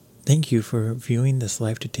Thank you for viewing this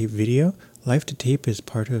Live to Tape video. Live to Tape is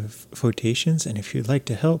part of Photations, and if you'd like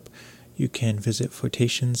to help, you can visit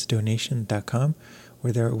photationsdonation.com,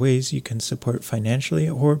 where there are ways you can support financially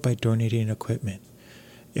or by donating equipment.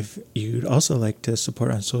 If you'd also like to support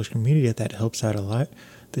on social media, that helps out a lot.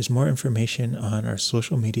 There's more information on our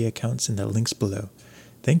social media accounts in the links below.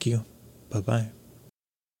 Thank you. Bye-bye.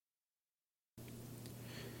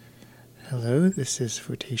 Hello, this is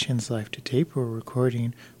Photations Live to Tape. We're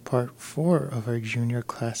recording part 4 of our Junior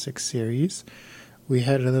Classic series. We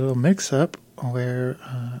had a little mix-up where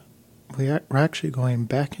we're actually going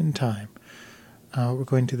back in time. We're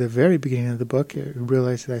going to the very beginning of the book. I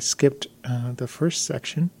realized that I skipped the first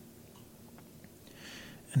section.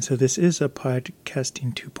 And so this is a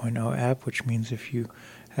Podcasting 2.0 app, which means if you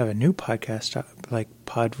have a new podcast like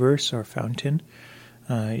Podverse or Fountain,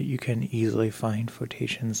 you can easily find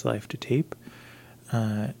Photations Live to Tape.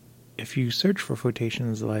 If you search for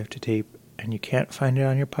Photations Live to Tape and you can't find it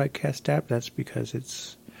on your podcast app, that's because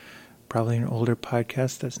it's probably an older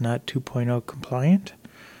podcast that's not 2.0 compliant.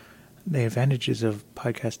 The advantages of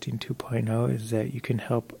Podcasting 2.0 is that you can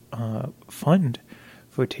help fund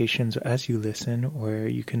Photations as you listen, where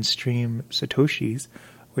you can stream Satoshis,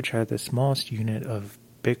 which are the smallest unit of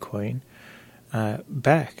Bitcoin,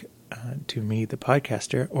 back to me, the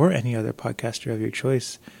podcaster, or any other podcaster of your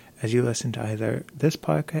choice. As you listen to either this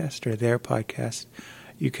podcast or their podcast,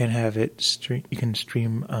 you can have it stream. You can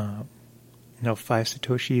stream, 5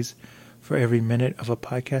 Satoshis for every minute of a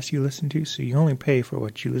podcast you listen to. So you only pay for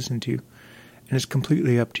what you listen to, and it's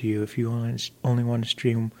completely up to you. If you only want to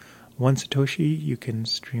stream 1 Satoshi, you can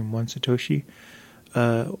stream 1 Satoshi.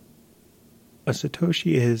 A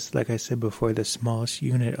Satoshi is, like I said before, the smallest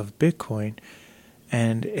unit of Bitcoin.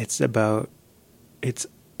 And I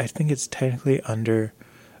think it's technically under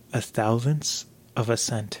 1,000th of a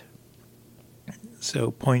cent.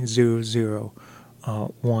 So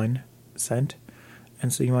 0.001 cent.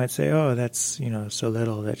 And so you might say, oh, that's, so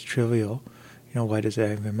little, that's trivial. Why does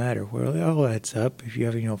that even matter? Well, it all adds up. If you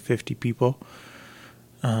have, 50 people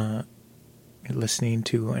listening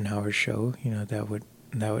to an hour show, that would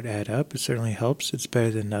add up. It certainly helps. It's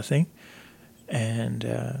better than nothing. And,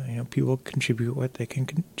 people contribute what they can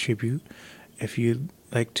contribute. If you'd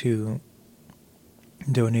like to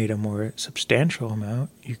donate a more substantial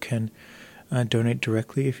amount, you can donate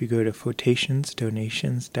directly if you go to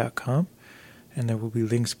photationsdonations.com, and there will be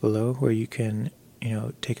links below where you can,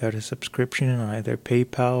 take out a subscription on either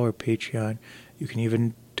PayPal or Patreon. You can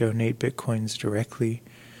even donate Bitcoins directly.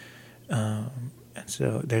 And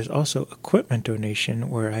so there's also equipment donation,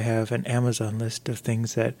 where I have an Amazon list of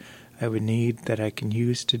things that I would need that I can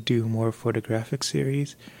use to do more photographic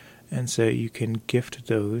series. And so you can gift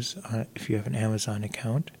those if you have an Amazon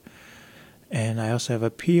account. And I also have a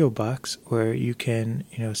P.O. box where you can,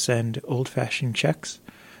 send old-fashioned checks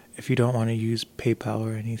if you don't want to use PayPal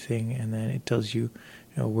or anything. And then it tells you,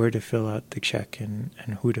 where to fill out the check and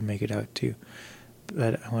who to make it out to.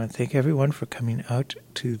 But I want to thank everyone for coming out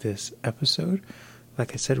to this episode.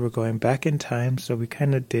 Like I said, we're going back in time, so we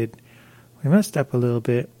messed up a little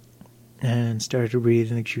bit and started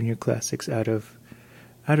reading the Junior Classics out of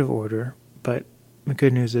order. But the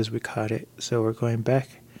good news is we caught it. So we're going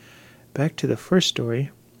back to the first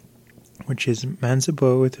story, which is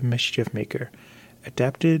Manzabo the Mischief Maker,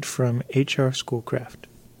 adapted from H.R. Schoolcraft.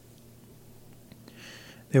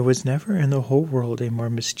 There was never in the whole world a more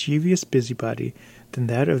mischievous busybody than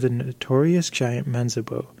that of the notorious giant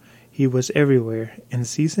Manzabo. He was everywhere, in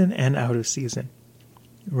season and out of season,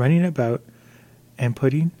 running about and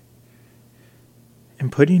putting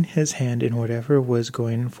his hand in whatever was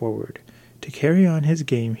going forward. To carry on his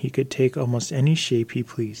game, he could take almost any shape he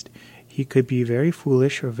pleased. He could be very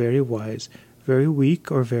foolish or very wise, very weak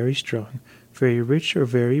or very strong, very rich or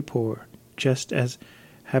very poor, just as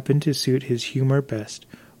happened to suit his humor best.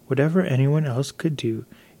 Whatever anyone else could do,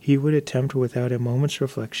 he would attempt without a moment's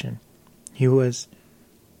reflection. He was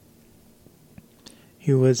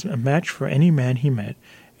a match for any man he met,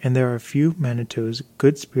 and there are few Manitos,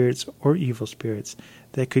 good spirits or evil spirits,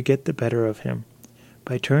 that could get the better of him.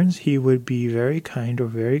 By turns he would be very kind or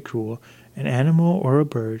very cruel, an animal or a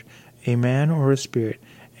bird, a man or a spirit,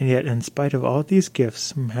 and yet in spite of all these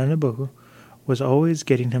gifts, Manzabo was always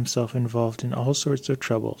getting himself involved in all sorts of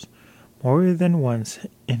troubles. More than once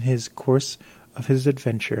in the course of his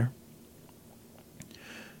adventure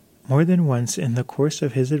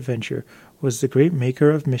was the great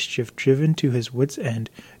maker of mischief driven to his wit's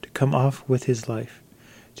end to come off with his life.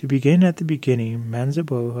 To begin at the beginning,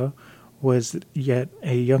 Manzabo was yet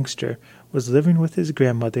a youngster, was living with his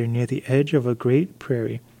grandmother near the edge of a great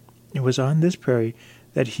prairie. It was on this prairie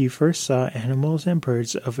that he first saw animals and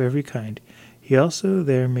birds of every kind. He also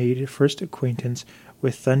there made first acquaintance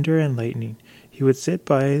with thunder and lightning. He would sit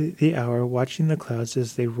by the hour watching the clouds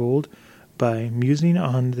as they rolled by, musing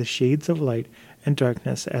on the shades of light and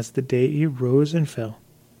darkness as the day rose and fell.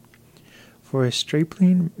 For a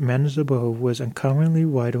stripling, Manzaboho was uncommonly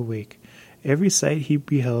wide awake. Every sight he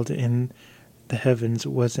beheld in the heavens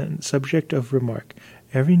was a subject of remark,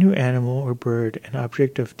 every new animal or bird an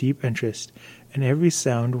object of deep interest, and every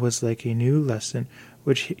sound was like a new lesson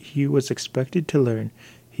which he was expected to learn.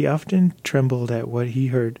 He often trembled at what he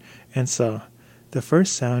heard and saw. The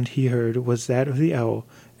first sound he heard was that of the owl,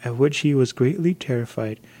 at which he was greatly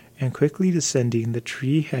terrified, and quickly descending the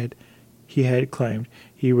tree he had climbed,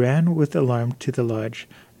 he ran with alarm to the lodge.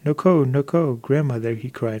 "Noko, Noko, grandmother," he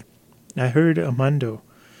cried. "I heard a mando."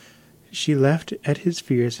 She laughed at his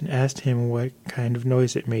fears and asked him what kind of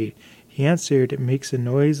noise it made. He answered, "It makes a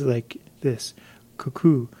noise like this,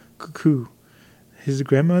 cuckoo, cuckoo." His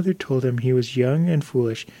grandmother told him he was young and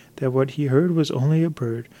foolish, that what he heard was only a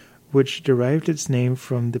bird, which derived its name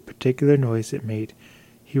from the particular noise it made.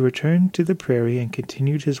 He returned to the prairie and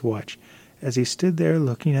continued his watch. As he stood there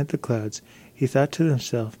looking at the clouds, he thought to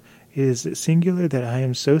himself, "It is singular that I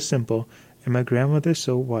am so simple, and my grandmother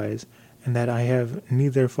so wise, and that I have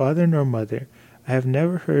neither father nor mother. I have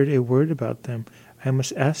never heard a word about them. I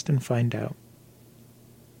must ask and find out."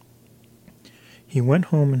 He went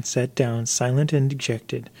home and sat down, silent and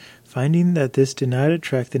dejected. Finding that this did not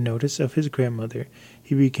attract the notice of his grandmother,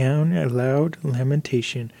 he began a loud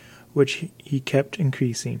lamentation, which he kept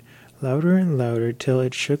increasing, louder and louder, till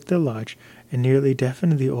it shook the lodge and nearly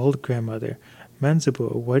deafened the old grandmother.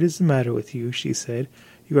 "Manzabo, what is the matter with you?" she said.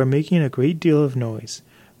 "You are making a great deal of noise."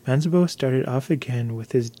 Manzabo started off again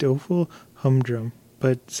with his doleful humdrum,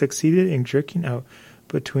 but succeeded in jerking out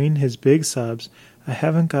between his big sobs, "I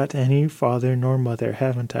haven't got any father nor mother,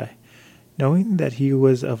 haven't I?" Knowing that he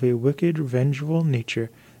was of a wicked, vengeful nature,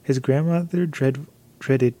 his grandmother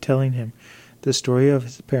dreaded telling him the story of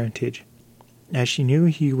his parentage, as she knew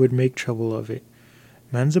he would make trouble of it.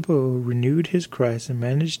 Manzabo renewed his cries and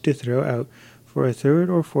managed to throw out for a third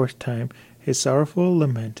or fourth time his sorrowful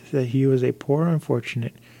lament that he was a poor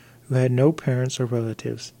unfortunate who had no parents or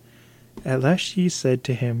relatives. At last she said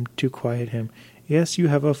to him to quiet him, "Yes, you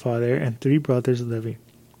have a father and 3 brothers living.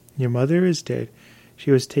 Your mother is dead.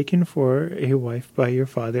 She was taken for a wife by your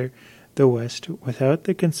father, the West, without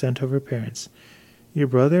the consent of her parents. Your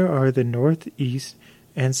brother are the North, East,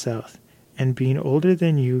 and South, and being older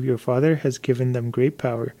than you, your father has given them great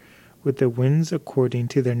power, with the winds according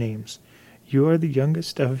to their names. You are the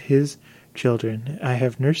youngest of his children. I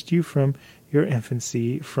have nursed you from your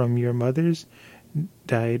infancy, from your mother's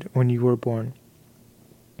died when you were born."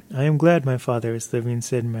 "I am glad my father is living,"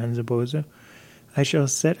 said Manzabozo. "I shall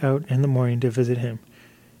set out in the morning to visit him."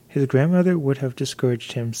 His grandmother would have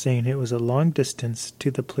discouraged him, saying it was a long distance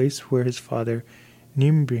to the place where his father,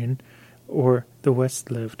 Nimbrin, or the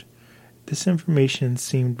West, lived. This information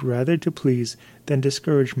seemed rather to please than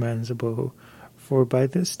discourage Manzaboho, for by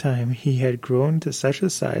this time he had grown to such a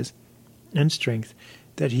size and strength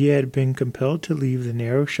that he had been compelled to leave the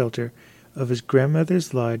narrow shelter of his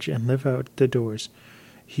grandmother's lodge and live out the doors.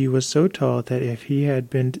 He was so tall that if he had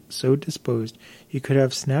been so disposed, he could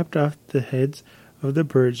have snapped off the heads of the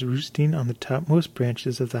birds roosting on the topmost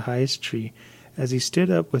branches of the highest tree, as he stood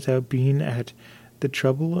up without being at the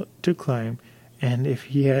trouble to climb, and if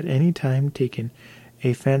he had any time taken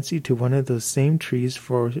a fancy to one of those same trees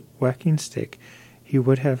for a whacking stick, he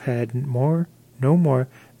would have had no more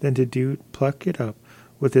than to pluck it up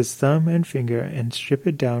with his thumb and finger and strip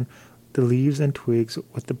it down the leaves and twigs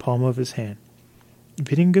with the palm of his hand.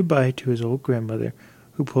 Bidding good-bye to his old grandmother,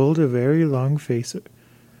 who pulled a very long face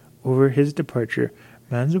over his departure,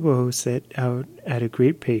 Manzaboho set out at a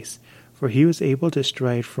great pace, for he was able to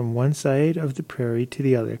stride from one side of the prairie to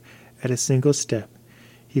the other at a single step.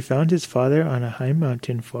 He found his father on a high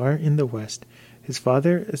mountain far in the west. His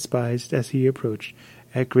father espied as he approached,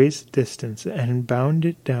 at great distance, and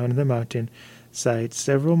bounded down the mountain side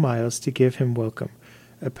several miles to give him welcome.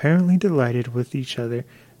 Apparently delighted with each other,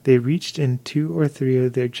 they reached in 2 or 3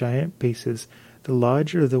 of their giant bases the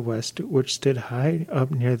lodge of the West, which stood high up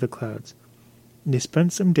near the clouds. They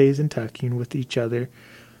spent some days in talking with each other,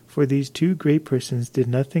 for these 2 great persons did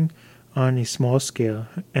nothing on a small scale,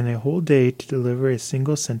 and a whole day to deliver a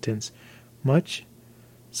single sentence.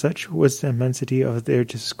 Such was the immensity of their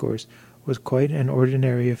discourse, was quite an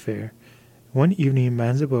ordinary affair. One evening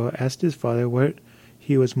Manzabo asked his father what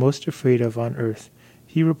he was most afraid of on earth.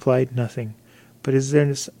 He replied, "Nothing." "But is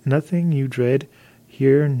there nothing you dread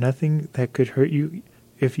here, nothing that could hurt you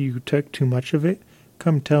if you took too much of it?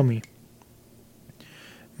 Come, tell me."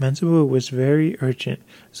 Manzabo was very urgent,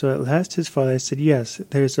 so at last his father said, "Yes,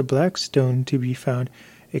 there is a black stone to be found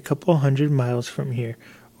a couple 100 miles from here,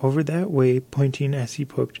 over that way," pointing as he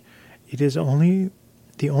poked. "It is the only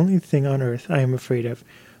thing on earth I am afraid of,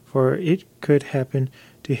 for it could happen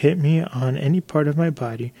to hit me on any part of my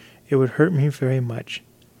body. It would hurt me very much."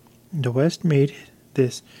 The West made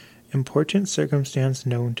this important circumstance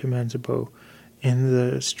known to Manzabo in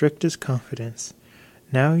the strictest confidence.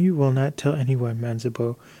 "Now you will not tell anyone,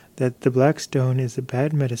 Manzabo, that the black stone is a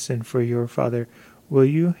bad medicine for your father, will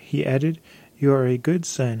you?" he added. "You are a good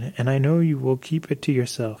son, and I know you will keep it to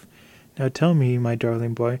yourself. Now tell me, my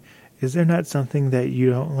darling boy, is there not something that you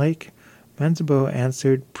don't like?" Manzabo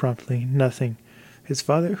answered promptly, "Nothing." His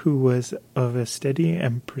father, who was of a steady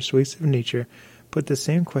and persuasive nature, put the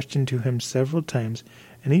same question to him several times,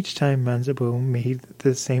 and each time Manzabo made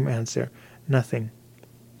the same answer, "Nothing."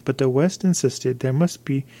 But the West insisted, "There must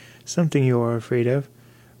be something you are afraid of."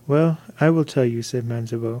 "Well, I will tell you," said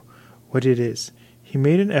Manzabo, "what it is." He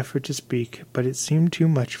made an effort to speak, but it seemed too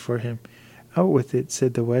much for him. "Out with it,"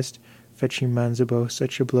 said the West, fetching Manzabo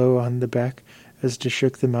such a blow on the back as to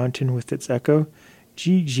shook the mountain with its echo.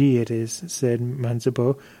 "Gee, it is," said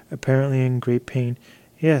Manzabo, apparently in great pain.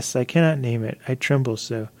 "Yes, I cannot name it. I tremble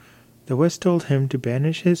so." The West told him to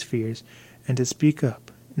banish his fears and to speak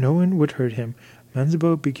up. No one would hurt him.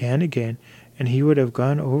 Manzabo began again, and he would have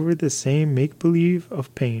gone over the same make-believe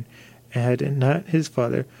of pain had not his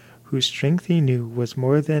father, whose strength he knew was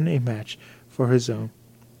more than a match for his own,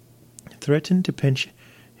 threatened to pinch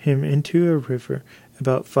him into a river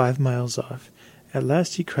about 5 miles off. At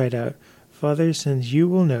last he cried out, "Father, since you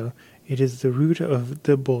will know, it is the root of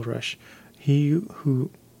the bulrush." He who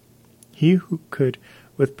could,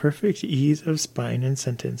 with perfect ease of spine and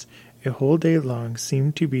sentence, a whole day long,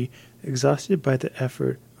 seemed to be exhausted by the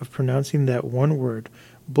effort of pronouncing that one word,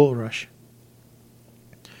 bulrush.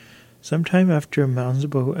 Some time after,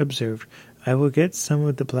 Manzabo observed, "I will get some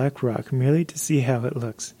of the black rock merely to see how it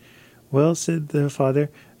looks." "Well," said the father,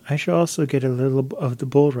 "I shall also get a little of the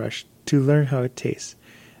bulrush to learn how it tastes."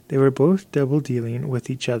 They were both double-dealing with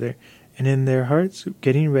each other, and in their hearts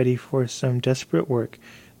getting ready for some desperate work.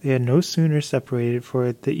 They had no sooner separated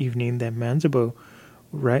for the evening than Manzabo,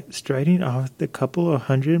 striding off the couple of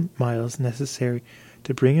 100 miles necessary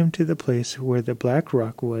to bring him to the place where the black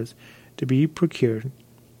rock was to be procured,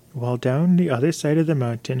 while down the other side of the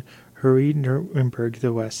mountain hurried Nuremberg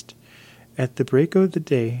the West. At the break of the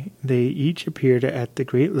day they each appeared at the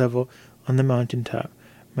great level on the mountain top,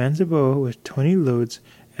 Manzabo with 20 loads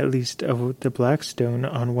at least of the black stone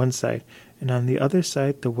on one side, and on the other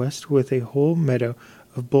side the West with a whole meadow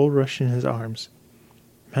of bulrush in his arms.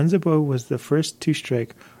 Manzabo was the first to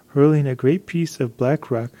strike, hurling a great piece of black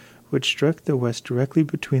rock which struck the West directly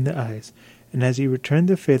between the eyes, and as he returned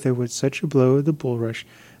the favor with such a blow of the bulrush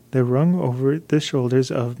that rung over the shoulders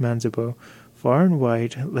of Manzabo, far and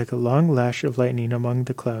wide, like a long lash of lightning among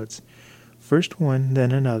the clouds. First one,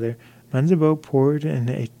 then another, Manzabo poured in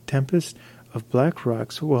a tempest of black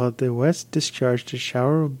rocks, while the West discharged a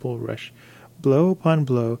shower of bulrush. Blow upon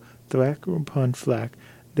blow, thwack upon thwack,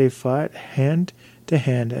 they fought hand to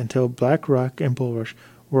hand until black rock and bulrush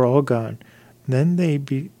were all gone. Then they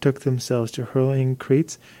betook themselves to hurling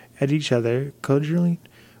crates at each other, cudgeling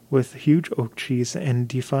with huge oak trees, and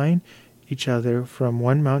defying each other from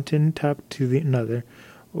one mountain top to another,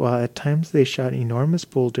 while at times they shot enormous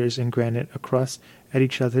boulders and granite across at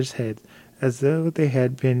each other's heads, as though they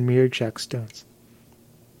had been mere jackstones.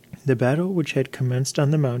 The battle which had commenced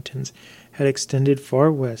on the mountains had extended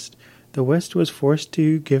far west. The West was forced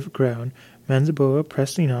to give ground. Manzabo,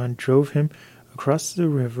 pressing on, drove him across the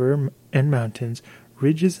river and mountains,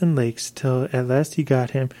 ridges and lakes, till at last he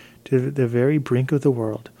got him to the very brink of the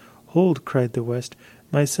world. "Hold," cried the West,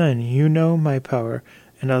 "my son, you know my power,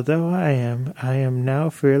 and although I am now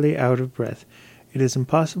fairly out of breath. It is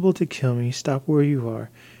impossible to kill me. Stop where you are,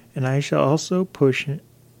 and I shall also portion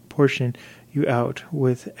you out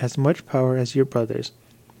with as much power as your brothers.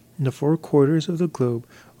 The 4 quarters of the globe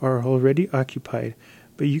are already occupied,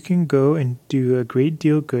 but you can go and do a great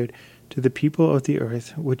deal good to the people of the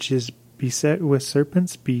earth, which is beset with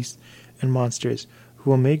serpents, beasts, and monsters,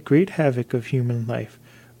 who will make great havoc of human life.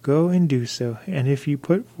 Go and do so, and if you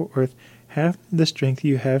put forth half the strength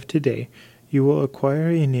you have today, you will acquire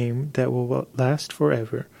a name that will last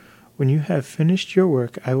forever. When you have finished your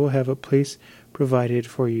work, I will have a place provided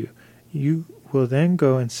for you. You will then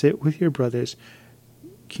go and sit with your brothers,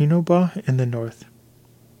 Kinoba in the north."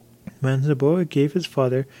 Manzabo gave his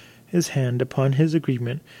father his hand upon his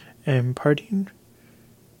agreement, and parting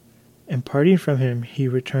from him, he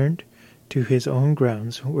returned to his own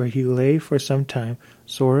grounds, where he lay for some time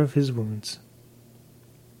sore of his wounds.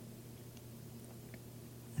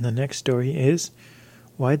 The next story is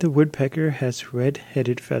Why the Woodpecker has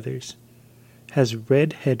red-headed feathers.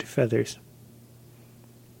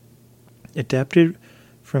 Adapted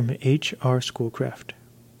from H.R. Schoolcraft.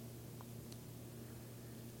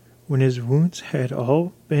 When his wounds had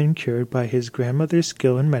all been cured by his grandmother's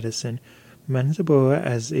skill in medicine, Manzaboa,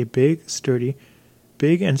 as big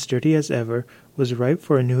and sturdy as ever, was ripe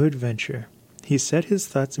for a new adventure. He set his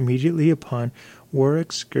thoughts immediately upon war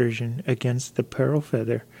excursion against the Pearl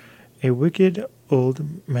Feather, a wicked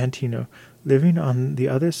old Mantino living on the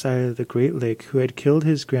other side of the great lake who had killed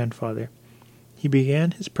his grandfather. He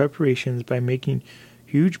began his preparations by making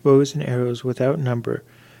huge bows and arrows without number,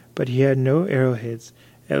 but he had no arrowheads.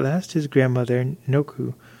 At last his grandmother,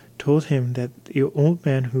 Noku, told him that the old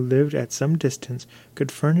man who lived at some distance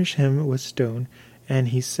could furnish him with stone, and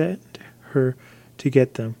he sent her to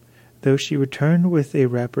get them. Though she returned with a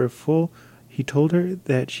wrapper full, he told her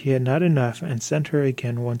that she had not enough and sent her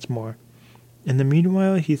again once more. In the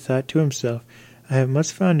meanwhile he thought to himself, I have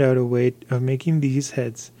must found out a way of making these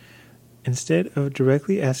heads. Instead of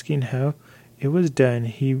directly asking how it was done,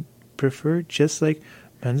 he preferred, just like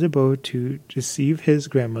Manzabo, to deceive his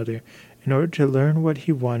grandmother, in order to learn what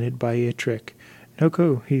he wanted by a trick.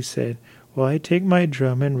 Noko, he said, while I take my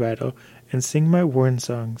drum and rattle and sing my war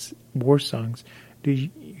songs, do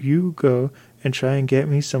you go and try and get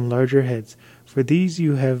me some larger heads, for these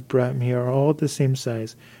you have brought me are all the same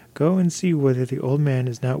size. Go and see whether the old man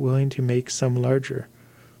is not willing to make some larger.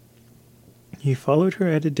 He followed her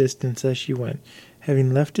at a distance as she went,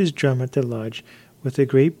 having left his drum at the lodge, with a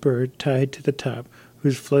great bird tied to the top,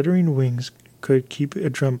 whose fluttering wings could keep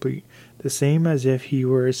a drum beat, the same as if he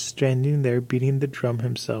were standing there beating the drum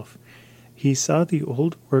himself. He saw the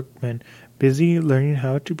old workman busy learning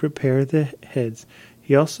how to prepare the heads.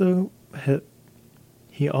 He also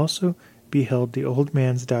beheld the old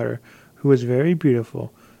man's daughter, who was very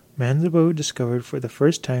beautiful. Manzabo discovered for the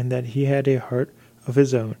first time that he had a heart of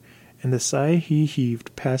his own, and the sigh he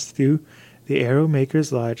heaved passed through the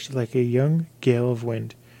arrow-maker's lodge like a young gale of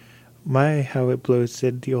wind. My, how it blows,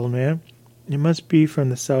 said the old man. It must be from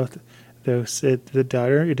the south, though, said the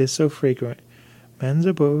daughter. It is so fragrant.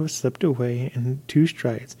 Manzabo slipped away in 2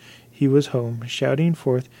 strides. He was home, shouting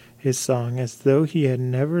forth his song as though he had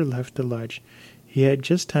never left the lodge. He had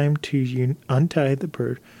just time to untie the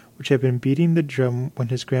bird, which had been beating the drum, when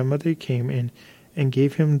his grandmother came in and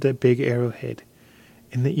gave him the big arrowhead.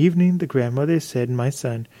 In the evening the grandmother said, My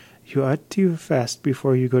son, you ought to fast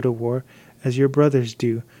before you go to war, as your brothers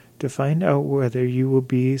do, to find out whether you will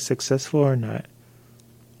be successful or not.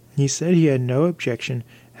 He said he had no objection,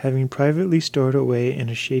 having privately stored away in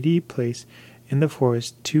a shady place in the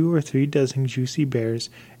forest 2 or 3 dozen juicy bears,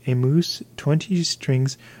 a moose, 20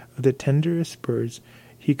 strings of the tenderest birds.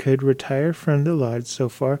 He could retire from the lodge so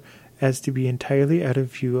far as to be entirely out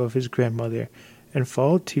of view of his grandmother, and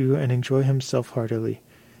fall to and enjoy himself heartily.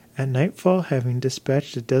 At nightfall, having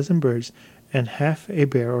dispatched a dozen birds and half a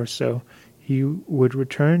bear or so, he would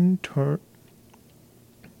return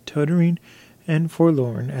tottering and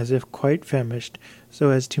forlorn, as if quite famished, so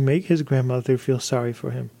as to make his grandmother feel sorry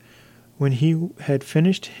for him. When he had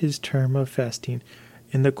finished his term of fasting,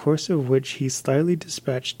 in the course of which he slyly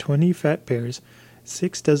dispatched 20 fat bears,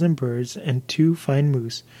 6 dozen birds, and 2 fine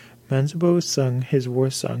moose, Manzabo sung his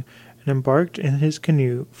war song, and embarked in his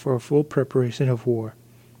canoe for a full preparation of war.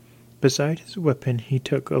 Beside his weapon he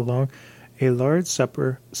took along a large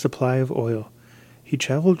supply of oil. He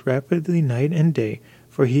traveled rapidly night and day,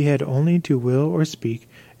 for he had only to will or speak,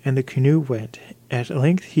 and the canoe went. At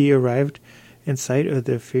length he arrived in sight of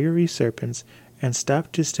the fiery serpents, and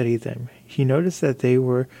stopped to study them. He noticed that they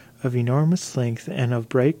were of enormous length and of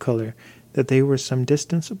bright color, that they were some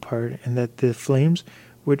distance apart, and that the flames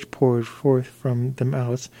which poured forth from the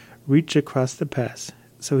mouths reached across the pass.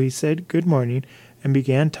 So he said good morning, and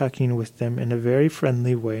began talking with them in a very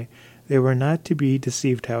friendly way. They were not to be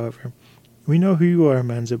deceived, however. We know who you are,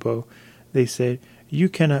 Manzabo, they said. You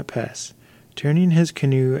cannot pass. Turning his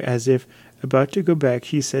canoe as if about to go back,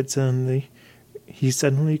 he suddenly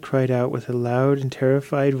cried out with a loud and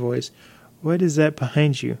terrified voice, What is that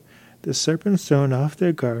behind you? The serpents, thrown off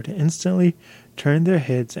their guard, instantly turned their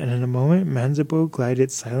heads, and in a moment Manzabo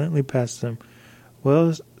glided silently past them.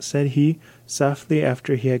 Well, said he, softly,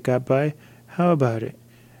 after he had got by, how about it?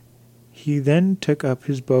 He then took up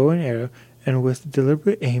his bow and arrow, and with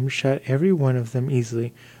deliberate aim shot every one of them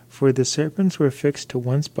easily, for the serpents were fixed to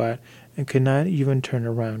one spot, and could not even turn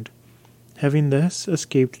around. Having thus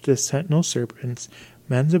escaped the sentinel serpents,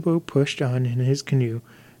 Manzabo pushed on in his canoe,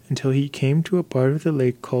 until he came to a part of the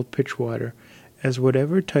lake called Pitchwater, as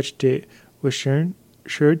whatever touched it was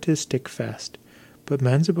sure to stick fast. but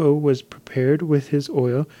Manzabo was prepared with his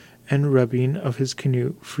oil and rubbing of his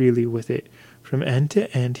canoe freely with it. From end to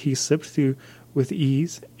end he slipped through with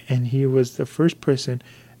ease, and he was the first person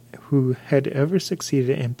who had ever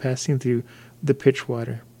succeeded in passing through the pitch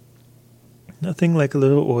water. Nothing like a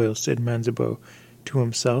little oil, said Manzabo to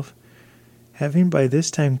himself. Having by this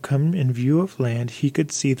time come in view of land, he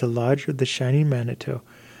could see the lodge of the shining Manitou,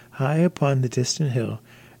 high upon the distant hill.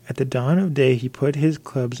 At the dawn of day he put his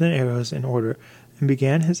clubs and arrows in order, and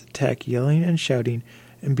began his attack, yelling and shouting,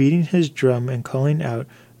 and beating his drum and calling out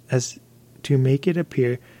as to make it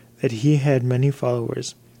appear that he had many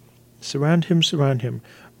followers. Surround him,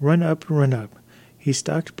 run up, run up. He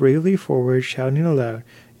stalked bravely forward, shouting aloud,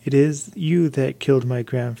 It is you that killed my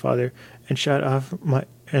grandfather, and shot off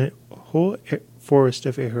a whole forest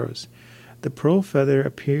of arrows. The pearl feather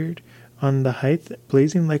appeared on the height,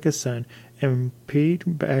 blazing like a sun, and paid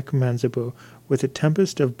back Manzabo with a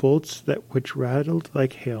tempest of bolts which rattled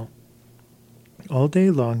like hail. All day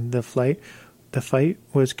long the fight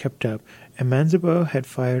was kept up, and Manzabo had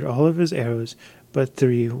fired all of his arrows but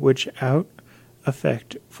 3, which out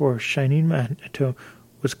effect, for shining Manitou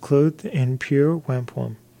was clothed in pure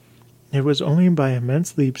wampum. It was only by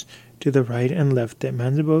immense leaps to the right and left that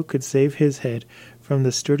Manzabo could save his head from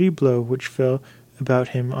the sturdy blow which fell about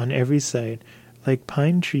him on every side. Like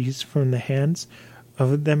pine trees from the hands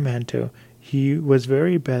of the Manitou, he was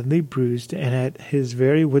very badly bruised, and at his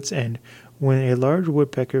very wit's end, when a large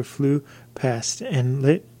woodpecker flew past and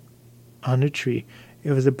lit on a tree.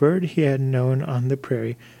 It was a bird he had known on the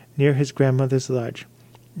prairie near his grandmother's lodge.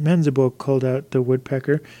 Manzabo called out the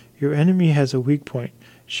woodpecker, Your enemy has a weak point.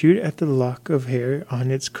 Shoot at the lock of hair on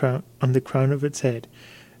the crown of its head.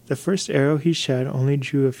 The first arrow he shot only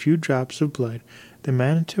drew a few drops of blood. The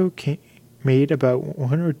Manitou made about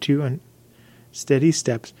 1 or 2 unsteady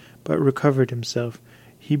steps, but recovered himself.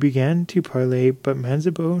 He began to parley, but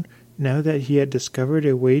Manzabo, now that he had discovered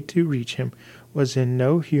a way to reach him, was in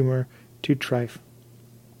no humor to trifle,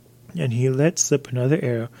 and he let slip another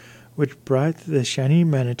arrow, which brought the shining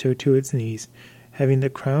Manitou to its knees. Having the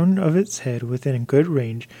crown of its head within good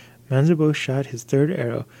range, Manzabo shot his 3rd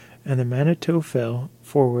arrow, and the Manitou fell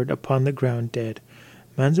forward upon the ground dead.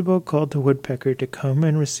 Manzabo called the woodpecker to come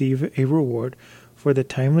and receive a reward for the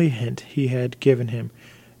timely hint he had given him,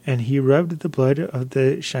 and he rubbed the blood of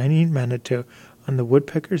the shining Manitou on the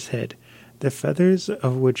woodpecker's head, the feathers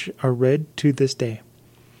of which are red to this day.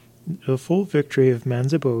 The full victory of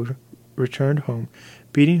Manzabo returned home,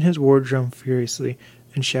 beating his war drum furiously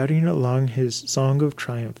and shouting along his song of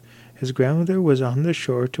triumph. His grandmother was on the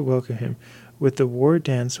shore to welcome him with the war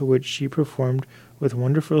dance which she performed with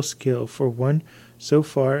wonderful skill for one so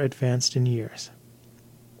far advanced in years.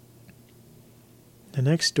 The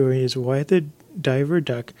next story is Why the Diver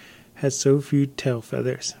Duck Has So Few Tail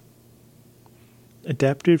Feathers.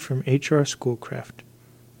 Adapted from H.R. Schoolcraft.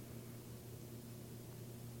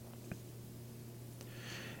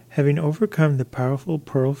 Having overcome the powerful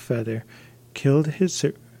pearl feather, killed his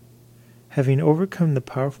serpent,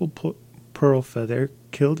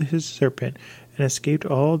 and escaped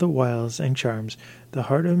all the wiles and charms, the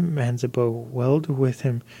heart of Manzabo welled with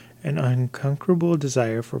him, an unconquerable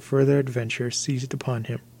desire for further adventure seized upon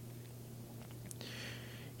him.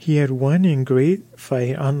 He had won in great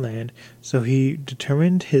fight on land, so he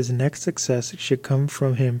determined his next success should come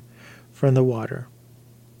from the water.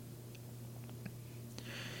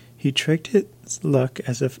 He tried his luck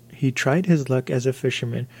as a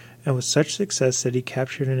fisherman, and with such success that he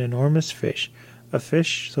captured an enormous fish, a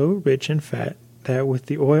fish so rich and fat that with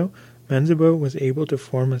the oil Manzabo was able to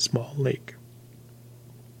form a small lake.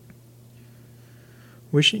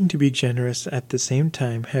 Wishing to be generous at the same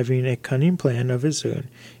time having a cunning plan of his own,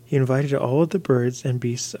 he invited all the birds and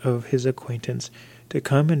beasts of his acquaintance to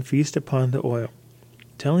come and feast upon the oil,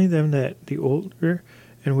 telling them that the order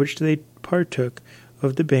in which they partook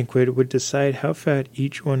of the banquet would decide how fat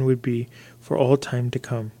each one would be for all time to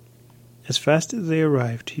come. As fast as they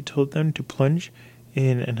arrived, he told them to plunge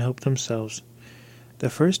in and help themselves. The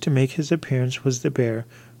first to make his appearance was the bear,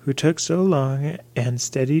 who took so long and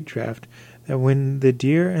steady draught that when the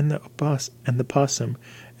deer and the possum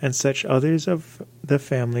and such others of the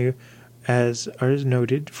family as are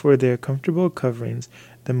noted for their comfortable coverings,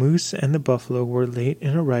 the moose and the buffalo were late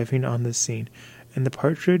in arriving on the scene, and the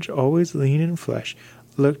partridge, always lean in flesh,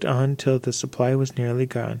 looked on till the supply was nearly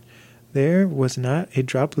gone. There was not a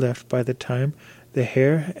drop left by the time the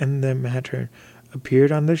hare and the marten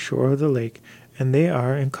appeared on the shore of the lake, and they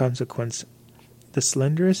are, in consequence, the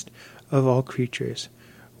slenderest of all creatures.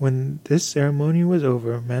 When this ceremony was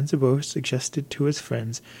over, Manzabo suggested to his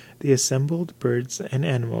friends, the assembled birds and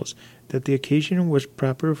animals, that the occasion was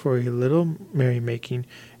proper for a little merrymaking,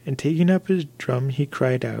 and taking up his drum he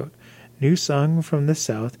cried out, "New song from the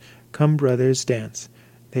south, come brothers dance."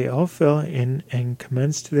 They all fell in and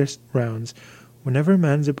commenced their rounds. Whenever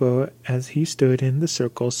Manzabo, as he stood in the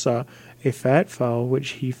circle, saw a fat fowl which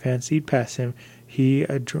he fancied pass him, he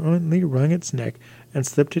adroitly wrung its neck and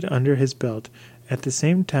slipped it under his belt, at the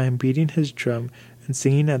same time beating his drum and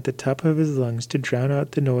singing at the top of his lungs to drown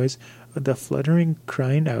out the noise of the fluttering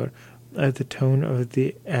crying out of the tone of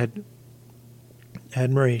the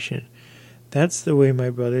admiration. "That's the way, my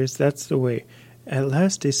brothers, that's the way." At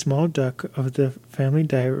last a small duck of the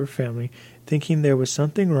diver family, thinking there was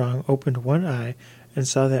something wrong, opened one eye and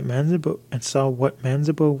saw what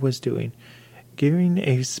Manzabo was doing. Giving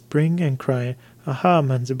a spring and crying, "Aha,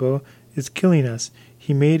 Manzabo is killing us,"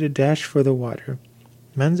 he made a dash for the water.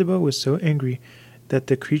 Manzabo was so angry that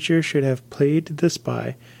the creature should have played the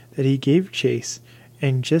spy that he gave chase,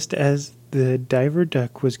 and just as the diver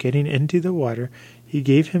duck was getting into the water, he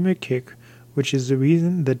gave him a kick, which is the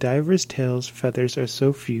reason the diver's tail's feathers are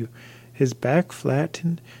so few. His back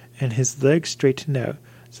flattened and his legs straightened out,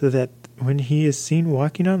 so that when he is seen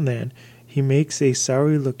walking on land, he makes a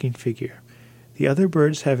sorry-looking figure. The other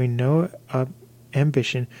birds, having no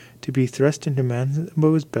ambition to be thrust into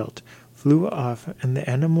Manzabo's belt, flew off, and the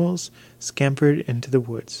animals scampered into the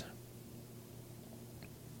woods.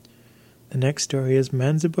 The next story is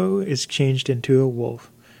Manzabo is changed into a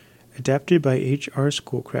wolf, adapted by H.R.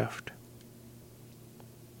 Schoolcraft.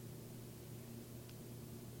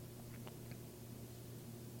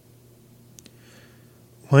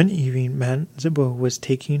 One evening Manzabo was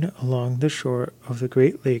taking along the shore of the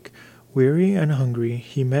great lake. Weary and hungry,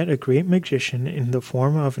 he met a great magician in the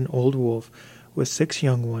form of an old wolf with 6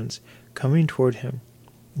 young ones coming toward him.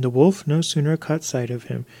 The wolf no sooner caught sight of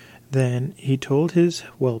him than he told his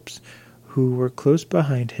whelps, who were close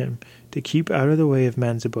behind him, to keep out of the way of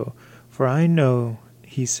Manzabo. "For I know,"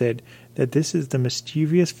 he said, "that this is the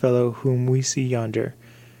mischievous fellow whom we see yonder."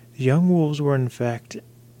 The young wolves were in fact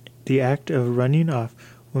the act of running off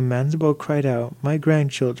when Manzabo cried out, "My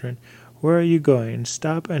grandchildren, where are you going?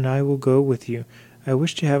 Stop, and I will go with you. I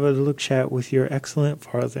wish to have a little chat with your excellent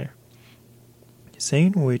father."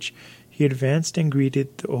 Saying which, he advanced and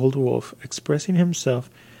greeted the old wolf, expressing himself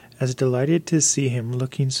as delighted to see him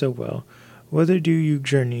looking so well. "Whither do you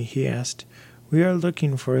journey?" he asked. "We are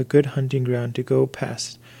looking for a good hunting ground to go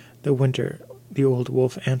past the winter," the old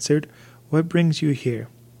wolf answered. "What brings you here?"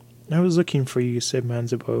 "I was looking for you," said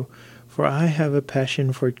Manzabo, "for I have a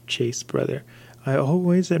passion for chase, brother. I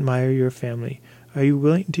always admire your family. Are you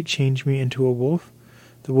willing to change me into a wolf?"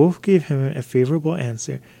 The wolf gave him a favorable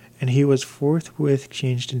answer, and he was forthwith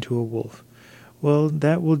changed into a wolf. "Well,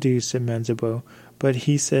 that will do," said Manzabo, but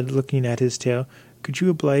he said, looking at his tail, "Could you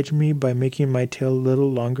oblige me by making my tail a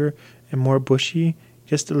little longer and more bushy,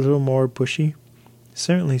 just a little more bushy?"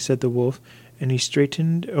 "Certainly," said the wolf, and he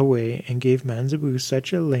straightened away and gave Manzabo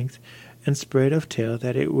such a length and spread of tail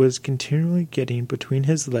that it was continually getting between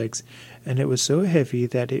his legs, and it was so heavy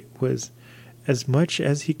that it was as much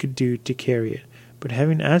as he could do to carry it. But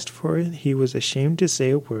having asked for it, he was ashamed to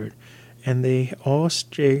say a word, and they all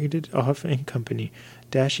staggered off in company,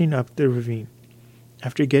 dashing up the ravine.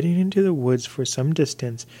 After getting into the woods for some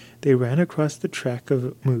distance, they ran across the track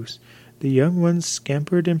of moose. The young ones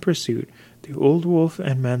scampered in pursuit, the old wolf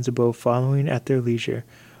and Manzabo following at their leisure.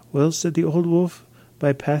 "Well," said the old wolf,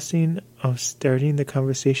 by passing of starting the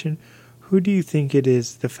conversation, "who do you think it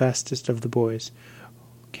is the fastest of the boys?"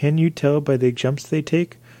 "Can you tell by the jumps they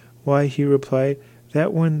take?" "Why," he replied,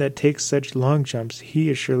 "that one that takes such long jumps, he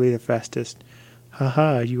is surely the fastest." "Ha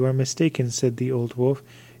ha, you are mistaken," said the old wolf.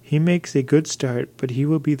 "He makes a good start, but he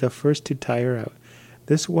will be the first to tire out.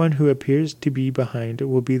 This one who appears to be behind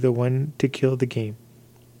will be the one to kill the game."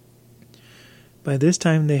 By this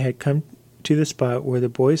time they had come to the spot where the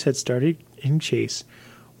boys had started in chase.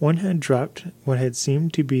 One had dropped what had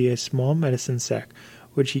seemed to be a small medicine sack,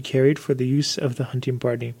 which he carried for the use of the hunting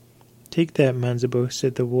party. "Take that, Manzabo,"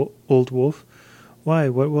 said the old wolf. "Why,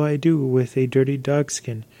 what will I do with a dirty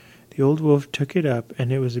dogskin?" The old wolf took it up,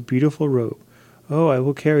 and it was a beautiful robe. "Oh, I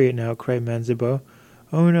will carry it now," cried Manzabo.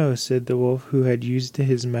 "Oh no," said the wolf, who had used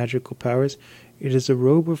his magical powers. "It is a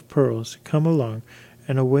robe of pearls. Come along."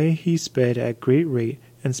 And away he sped at great rate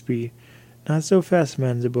and speed. "Not so fast,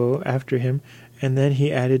 Manzabo," after him, and then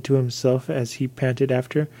he added to himself as he panted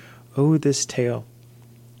after, "Oh, this tail."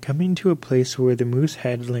 Coming to a place where the moose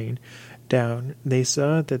had lain down, they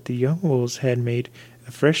saw that the young wolves had made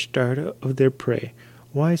a fresh start of their prey.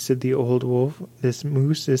 "Why," said the old wolf, "this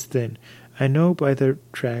moose is thin. I know by their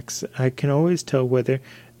tracks. I can always tell whether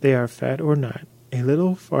they are fat or not. A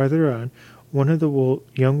little farther on, one of the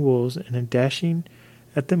young wolves, and dashing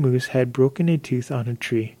at the moose, had broken a tooth on a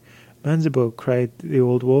tree. "Manzabo," cried the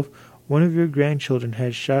old wolf, "one of your grandchildren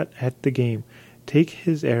has shot at the game. Take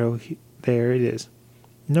his arrow, there it is."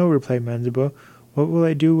 "No," replied Manzabo, "what will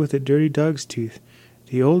I do with a dirty dog's tooth?"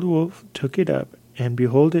 The old wolf took it up, and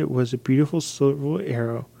behold, it was a beautiful silver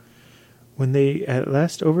arrow. When they at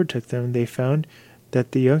last overtook them, they found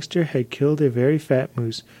that the youngster had killed a very fat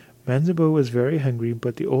moose. Manzabo was very hungry,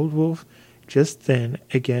 but the old wolf just then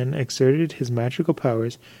again exerted his magical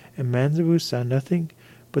powers, and Manzabo saw nothing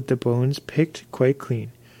but the bones picked quite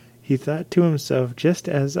clean. He thought to himself, "Just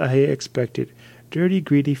as I expected, dirty,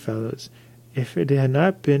 greedy fellows. If it had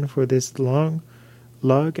not been for this long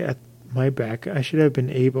log at my back, I should have been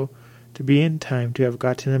able to be in time to have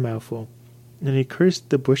gotten a mouthful." And he cursed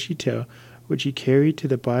the bushy tail which he carried to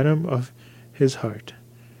the bottom of his heart.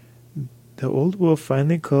 The old wolf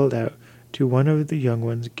finally called out to one of the young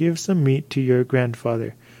ones, "Give some meat to your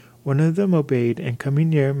grandfather." One of them obeyed, and coming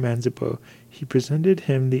near Manzabo, he presented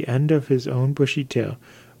him the end of his own bushy tail,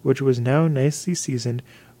 which was now nicely seasoned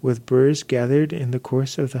with burrs gathered in the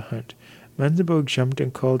course of the hunt. Manzabo jumped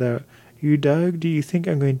and called out, "You dog, do you think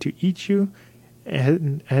I'm going to eat you?"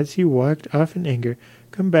 And as he walked off in anger,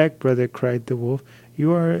 "Come back, brother," cried the wolf.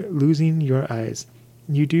 "You are losing your eyes.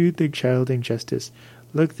 You do the child injustice.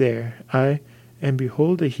 Look there, and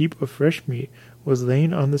behold, a heap of fresh meat was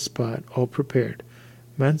laying on the spot, all prepared."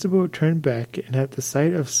 Manzabo turned back, and at the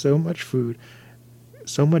sight of so much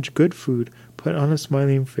good food, put on a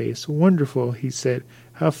smiling face. "Wonderful," he said,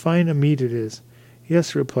 "how fine a meat it is."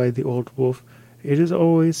 "Yes," replied the old wolf, "it is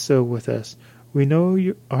always so with us. We know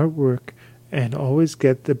our work and always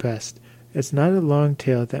get the best. It's not a long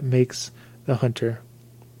tail that makes the hunter."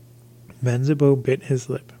 Manzabo bit his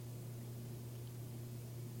lip.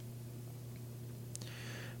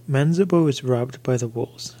 Manzabo is robbed by the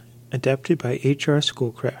wolves. Adapted by H.R.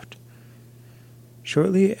 Schoolcraft.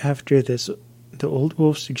 Shortly after this, the old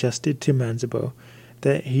wolf suggested to Manzabo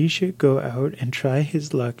that he should go out and try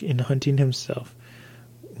his luck in hunting himself.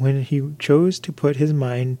 When he chose to put his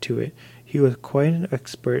mind to it, he was quite an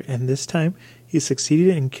expert, and this time he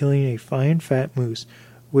succeeded in killing a fine fat moose,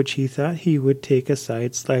 which he thought he would take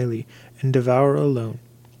aside slyly and devour alone.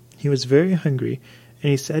 He was very hungry,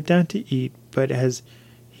 and he sat down to eat, but as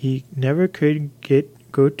he never could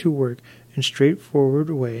go to work in straightforward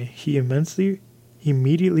way, he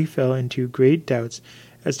immediately fell into great doubts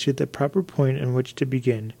as to the proper point in which to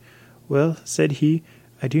begin. "Well," said he,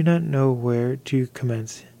 "I do not know where to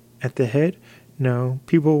commence. At the head? No,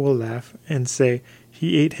 people will laugh, and say,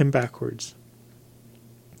 'He ate him backwards.'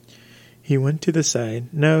 He went to the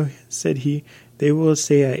side. 'No,' said he, 'they will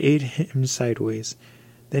say I ate him sideways.'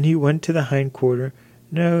 Then he went to the hind quarter.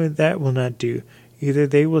 'No, that will not do. Either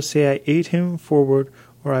they will say I ate him forward,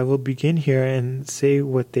 or I will begin here and say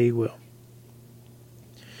what they will.'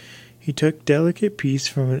 He took delicate piece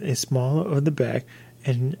from a small of the back,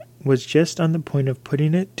 and was just on the point of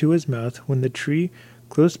putting it to his mouth when the tree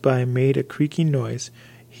close by made a creaking noise.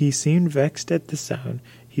 He seemed vexed at the sound.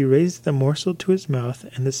 He raised the morsel to his mouth,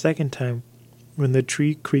 and the second time, when the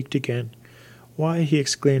tree creaked again. 'Why,' he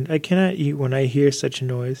exclaimed, 'I cannot eat when I hear such a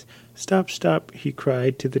noise.' 'Stop, stop,' he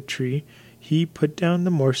cried to the tree. He put down the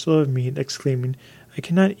morsel of meat, exclaiming, 'I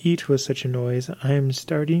cannot eat with such a noise. I am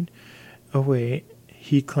starting away.'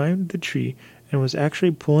 He climbed the tree, and was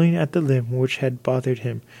actually pulling at the limb which had bothered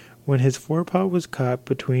him, when his forepaw was caught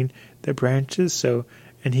between the branches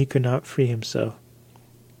and he could not free himself.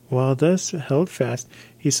 While thus held fast,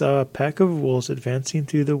 he saw a pack of wolves advancing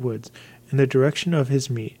through the woods in the direction of his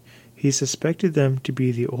meat. He suspected them to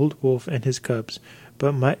be the old wolf and his cubs,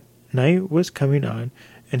 but night was coming on,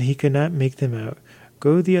 and he could not make them out.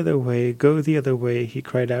 'Go the other way, go the other way,' he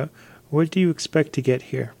cried out. 'What do you expect to get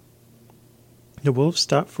here?' The wolves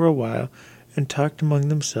stopped for a while, and talked among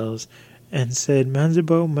themselves, and said,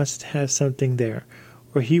 'Manzabo must have something there,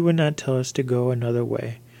 or he would not tell us to go another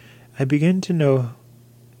way.' 'I begin to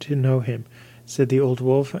know him,' said the old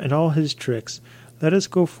wolf, 'and all his tricks. Let us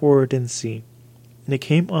go forward and see.' They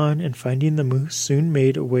came on, and finding the moose, soon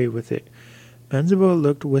made away with it. Manzabo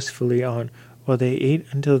looked wistfully on while they ate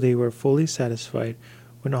until they were fully satisfied,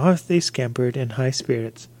 when off they scampered in high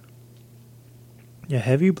spirits. A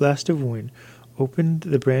heavy blast of wind opened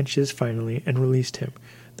the branches finally and released him.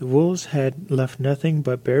 The wolves had left nothing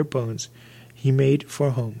but bare bones. He made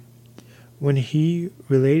for home. When he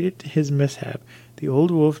related his mishap, the old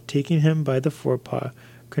wolf, taking him by the forepaw,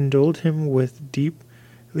 condoled him with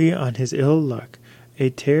deeply on his ill luck. A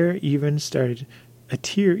tear even started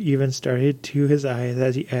to his eyes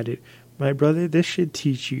as he added, 'My brother, this should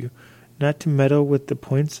teach you not to meddle with the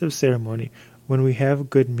points of ceremony when we have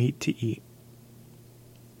good meat to eat.'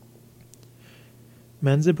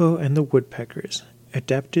 Manzabo and the Woodpeckers,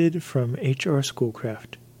 adapted from H.R.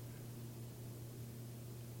 Schoolcraft.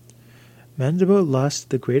 Manzabo lost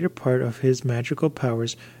the greater part of his magical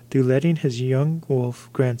powers through letting his young wolf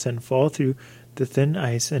grandson fall through the thin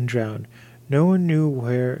ice and drown. No one knew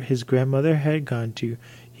where his grandmother had gone to.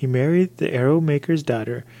 He married the arrow maker's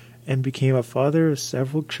daughter and became a father of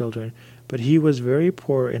several children, but he was very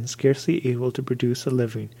poor and scarcely able to produce a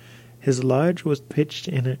living. His lodge was pitched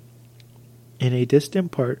in a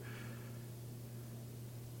distant part.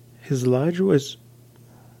 His lodge was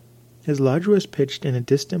pitched in a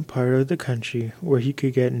distant part of the country where he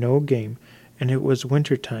could get no game, and it was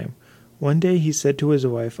winter time. One day he said to his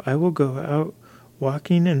wife, "I will go out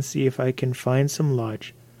walking and see if I can find some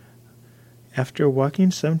lodge." After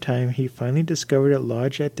walking some time, he finally discovered a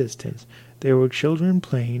lodge at distance. There were children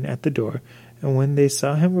playing at the door, and when they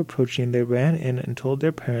saw him approaching, they ran in and told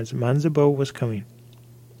their parents Manzabo was coming.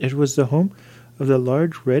 It was the home of the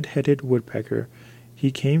large red-headed woodpecker.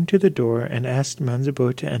 He came to the door and asked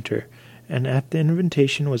Manzabo to enter, and the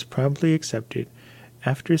invitation was promptly accepted.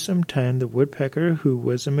 After some time, the woodpecker, who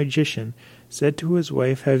was a magician, said to his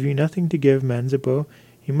wife, "Have you nothing to give Manzabo?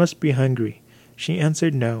 He must be hungry." She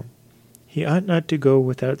answered, "No." "He ought not to go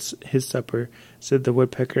without his supper," said the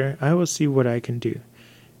woodpecker. "I will see what I can do."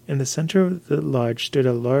 In the center of the lodge stood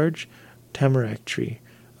a large tamarack tree.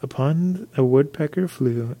 Upon the woodpecker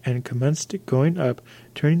flew and commenced going up,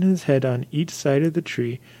 turning his head on each side of the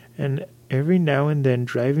tree, and every now and then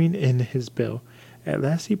driving in his bill. At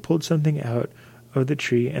last he pulled something out of the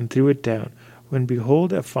tree and threw it down, when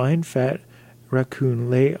behold, a fine fat raccoon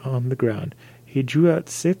lay on the ground. He drew out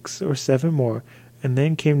 6 or 7 more, and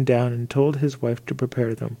then came down and told his wife to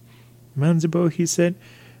prepare them. "Manzabo," he said,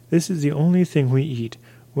 "this is the only thing we eat.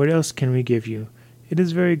 What else can we give you?" "It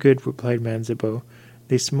is very good," replied Manzabo.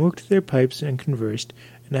 They smoked their pipes and conversed,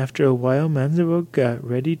 and after a while Manzabo got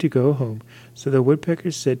ready to go home. So the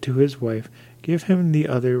woodpecker said to his wife, "Give him the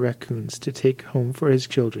other raccoons to take home for his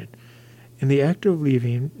children." In the act of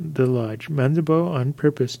leaving the lodge, Manzabo on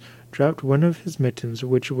purpose dropped one of his mittens,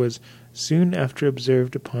 which was soon after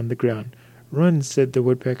observed upon the ground. "Run," said the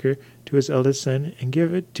woodpecker to his eldest son, "and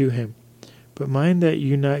give it to him. But mind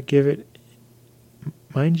you not give it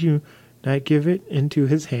into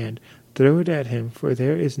his hand. Throw it at him, for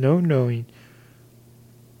there is no knowing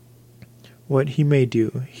what he may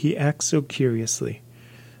do. He acts so curiously."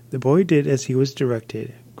 The boy did as he was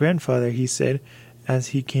directed. "Grandfather," he said, as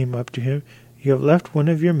he came up to him, "you have left one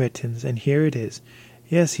of your mittens, and here it is."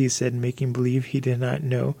 "Yes," he said, making believe he did not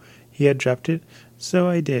know he had dropped it. "So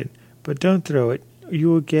I did, but don't throw it. You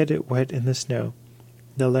will get it wet in the snow."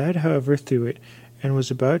 The lad, however, threw it, and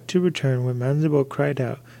was about to return when Manzabo cried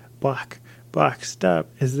out, "Bach! Bach, stop!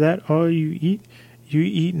 Is that all you eat? You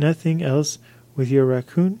eat nothing else with your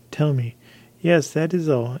raccoon? Tell me." "Yes, that is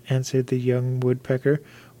all," answered the young woodpecker.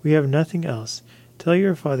 "We have nothing else. Tell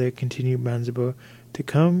your father," continued Manzabo, "to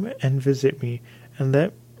come and visit me, and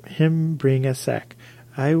let him bring a sack.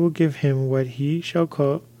 I will give him what he shall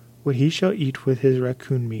eat with his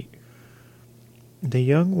raccoon meat." The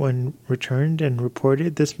young one returned and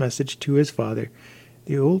reported this message to his father.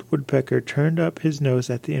 The old woodpecker turned up his nose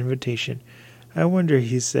at the invitation. "I wonder,"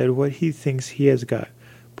 he said, "what he thinks he has got.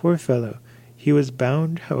 Poor fellow." He was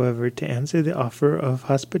bound, however, to answer the offer of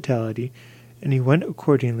hospitality, and he went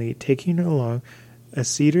accordingly, taking along a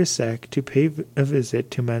cedar sack to pay a visit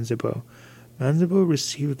to Manzabo. Manzabo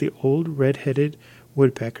received the old red-headed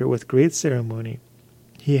woodpecker with great ceremony.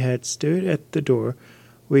 He had stood at the door,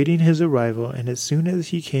 waiting his arrival, and as soon as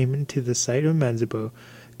he came into the sight of Manzabo,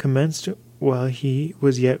 commenced while he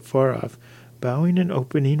was yet far off, bowing and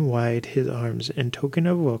opening wide his arms in token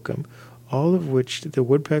of welcome, all of which the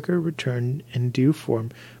woodpecker returned in due form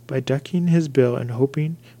by ducking his bill and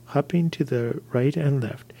hopping to the right and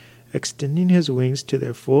left, extending his wings to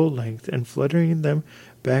their full length and fluttering them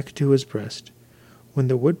back to his breast. When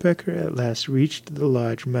the woodpecker at last reached the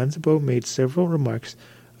lodge, Manzabo made several remarks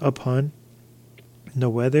upon the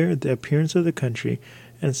weather, the appearance of the country,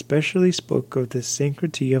 and specially spoke of the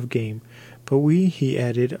sanctity of game. "But we," he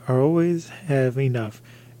added, "are always have enough.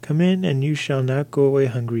 Come in, and you shall not go away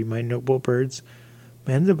hungry, my noble birds."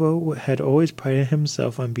 Manzabo had always prided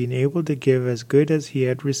himself on being able to give as good as he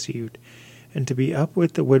had received, and to be up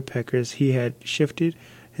with the woodpeckers he had shifted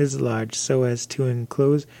his lodge so as to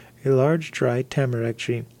enclose a large dry tamarack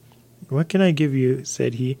tree. "What can I give you?"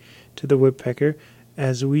 said he to the woodpecker.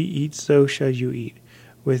 "As we eat, so shall you eat."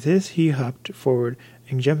 With this he hopped forward,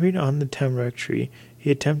 and jumping on the tamarack tree,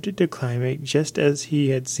 he attempted to climb it just as he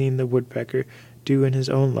had seen the woodpecker do in his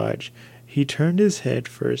own lodge. He turned his head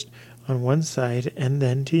first on one side and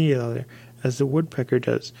then to the other, as the woodpecker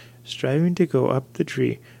does, striving to go up the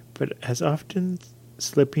tree, but as often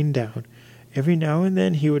slipping down. Every now and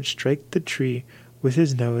then he would strike the tree with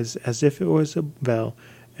his nose as if it was a bell,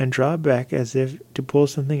 and draw back as if to pull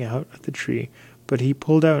something out of the tree, but he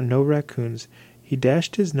pulled out no raccoons. He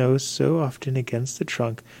dashed his nose so often against the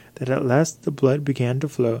trunk that at last the blood began to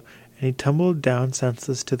flow, and he tumbled down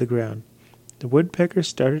senseless to the ground. The woodpecker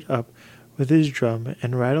started up with his drum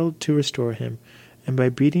and rattled to restore him, and by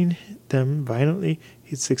beating them violently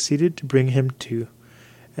he succeeded to bring him to.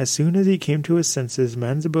 As soon as he came to his senses,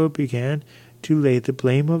 Manzabo began to lay the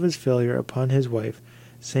blame of his failure upon his wife,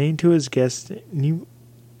 saying to his guest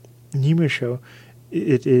Nimisho,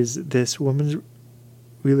 "It is this woman's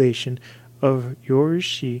relation of yours.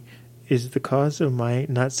 She is the cause of my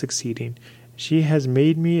not succeeding. She has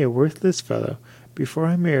made me a worthless fellow. Before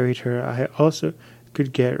I married her, I also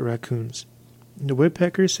could get raccoons." The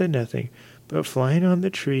woodpecker said nothing, but flying on the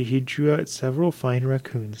tree he drew out several fine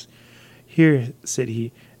raccoons. "Here," said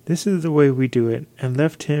he, "this is the way we do it," and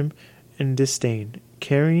left him in disdain,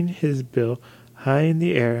 carrying his bill high in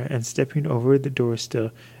the air and stepping over the door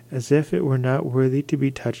sill as if it were not worthy to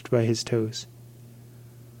be touched by his toes.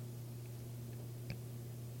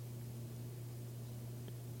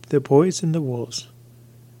 The Boys and the Wolves.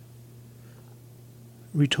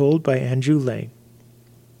 Retold by Andrew Lang.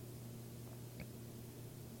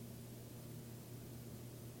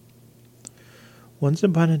 Once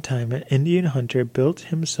upon a time, an Indian hunter built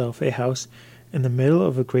himself a house in the middle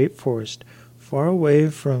of a great forest, far away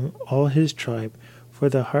from all his tribe, for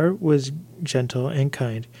the heart was gentle and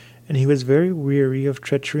kind, and he was very weary of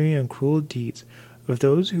treachery and cruel deeds of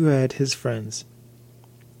those who had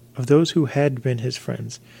been his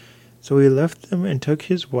friends. So he left them and took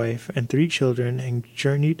his wife and 3 children and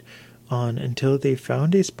journeyed on until they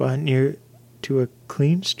found a spot near to a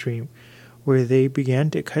clean stream, where they began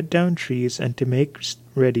to cut down trees and to make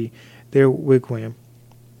ready their wigwam.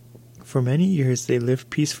 For many years they lived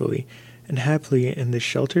peacefully and happily in this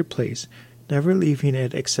sheltered place, never leaving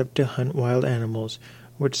it except to hunt wild animals,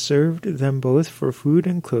 which served them both for food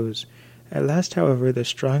and clothes. At last, however, the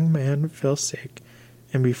strong man fell sick,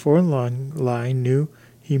 and before long Lai knew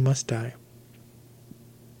he must die.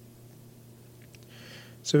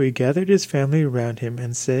 So he gathered his family around him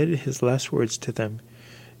and said his last words to them.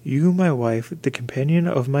 "You, my wife, the companion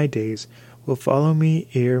of my days, will follow me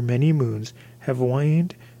ere many moons have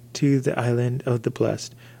waned to the island of the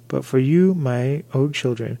blessed. But for you, my own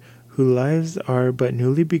children, whose lives are but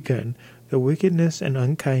newly begun, the wickedness and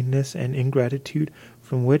unkindness and ingratitude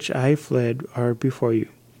from which I fled are before you.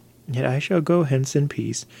 Yet I shall go hence in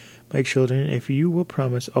peace, my children, if you will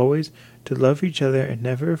promise always to love each other and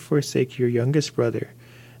never forsake your youngest brother."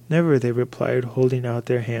 "Never," they replied, holding out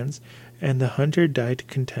their hands, and the hunter died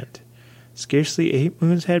content. Scarcely 8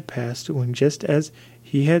 moons had passed when, just as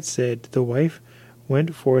he had said, the wife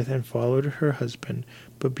went forth and followed her husband,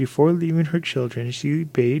 but before leaving her children she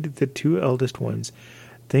bade the 2 eldest ones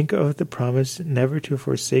think of the promise never to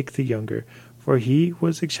forsake the younger, for he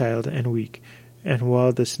was a child and weak, and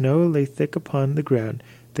while the snow lay thick upon the ground,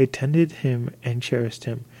 they tended him and cherished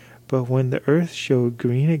him. But when the earth showed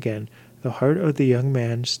green again, the heart of the young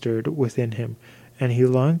man stirred within him, and he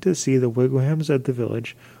longed to see the wigwams of the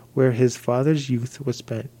village where his father's youth was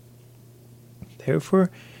spent. Therefore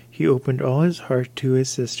he opened all his heart to his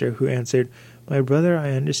sister, who answered, "My brother,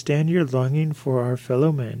 I understand your longing for our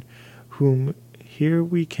fellow men, whom here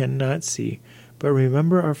we cannot see. But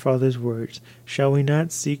remember our father's words. Shall we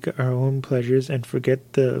not seek our own pleasures and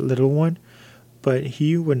forget the little one?" But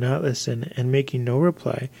he would not listen, and making no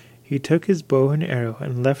reply, he took his bow and arrow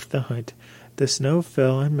and left the hunt. The snow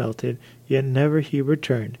fell and melted, yet never he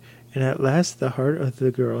returned, and at last the heart of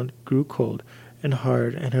the girl grew cold and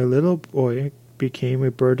hard, and her little boy became a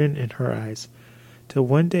burden in her eyes. Till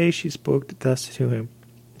one day she spoke thus to him,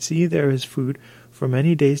 "See, there is food for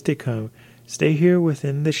many days to come. Stay here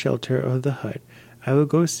within the shelter of the hut. I will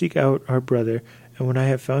go seek out our brother, and when I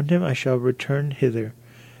have found him I shall return hither."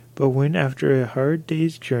 But when after a hard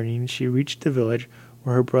day's journey she reached the village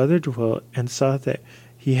where her brother dwelt, and saw that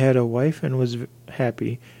he had a wife and was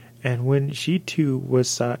happy, and when she too was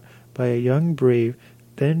sought by a young brave,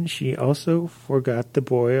 then she also forgot the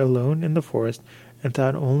boy alone in the forest, and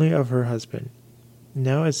thought only of her husband.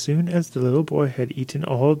 Now as soon as the little boy had eaten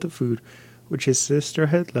all the food which his sister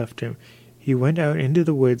had left him, he went out into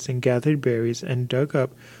the woods and gathered berries and dug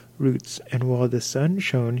up roots, and while the sun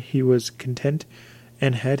shone he was content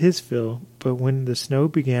and had his fill. But when the snow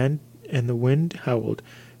began and the wind howled,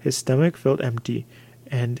 his stomach felt empty,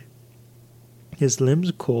 and his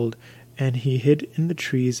limbs cold, and he hid in the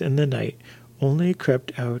trees in the night, only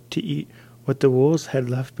crept out to eat what the wolves had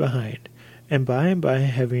left behind. And by,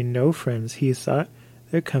 having no friends, he sought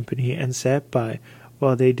their company and sat by,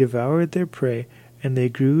 while they devoured their prey, and they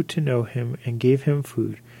grew to know him and gave him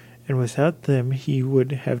food. And without them he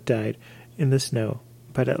would have died in the snow.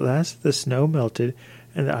 But at last the snow melted,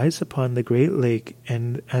 and the ice upon the great lake,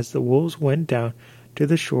 and as the wolves went down to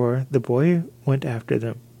the shore, the boy went after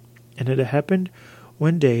them. And it happened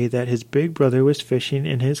one day that his big brother was fishing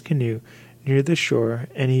in his canoe near the shore,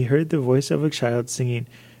 and he heard the voice of a child singing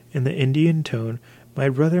in the Indian tone, my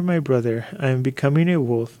brother, I am becoming a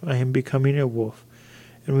wolf, I am becoming a wolf.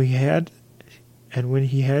 And when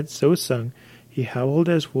he had so sung, he howled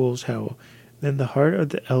as wolves howl. Then the heart of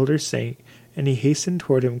the elder sank, and he hastened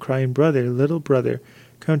toward him, crying, Brother, little brother,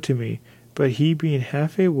 come to me. But he, being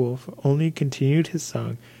half a wolf, only continued his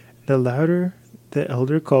song. The louder the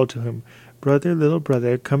elder called to him, Brother, little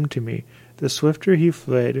brother, come to me. The swifter he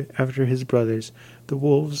fled after his brothers, the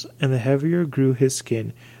wolves, and the heavier grew his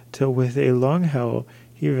skin, till with a long howl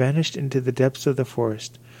he vanished into the depths of the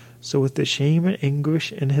forest. So with the shame and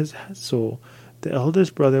anguish in his soul, the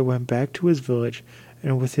eldest brother went back to his village,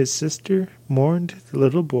 and with his sister mourned the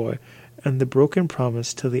little boy and the broken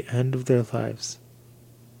promise till the end of their lives.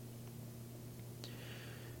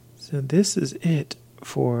 So this is it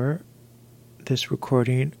for this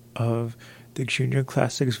recording of the Junior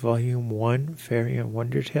Classics Volume 1, Fairy and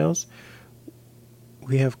Wonder Tales.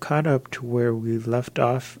 We have caught up to where we left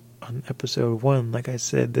off on episode 1. Like I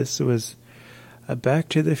said, this was a Back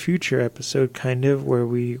to the Future episode, kind of, where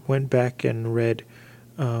we went back and read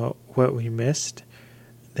what we missed.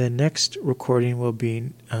 The next recording will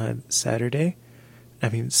be Sunday,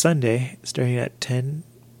 starting at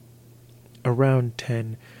around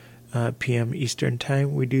 10 p.m. Eastern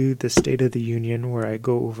Time. We do the State of the Union, where I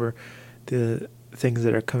go over the things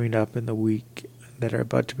that are coming up in the week that are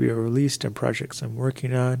about to be released and projects I'm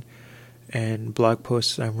working on and blog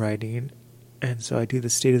posts I'm writing. And so I do the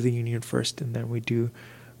State of the Union first, and then we do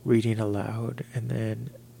Reading Aloud, and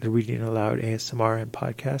then the Reading Aloud ASMR and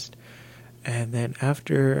podcast. And then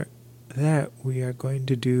after that, we are going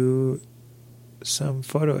to do some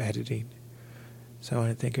photo editing. So I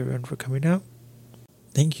want to thank everyone for coming out.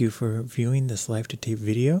 Thank you for viewing this Live to Tape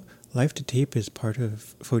video. Live to Tape is part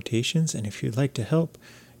of Photations, and if you'd like to help,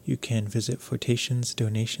 you can visit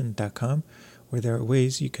photationsdonation.com, where there are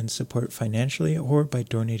ways you can support financially or by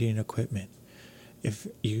donating equipment. If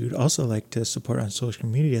you'd also like to support on social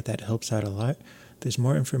media, that helps out a lot. There's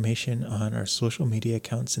more information on our social media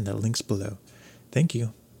accounts in the links below. Thank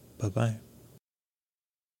you. Bye-bye.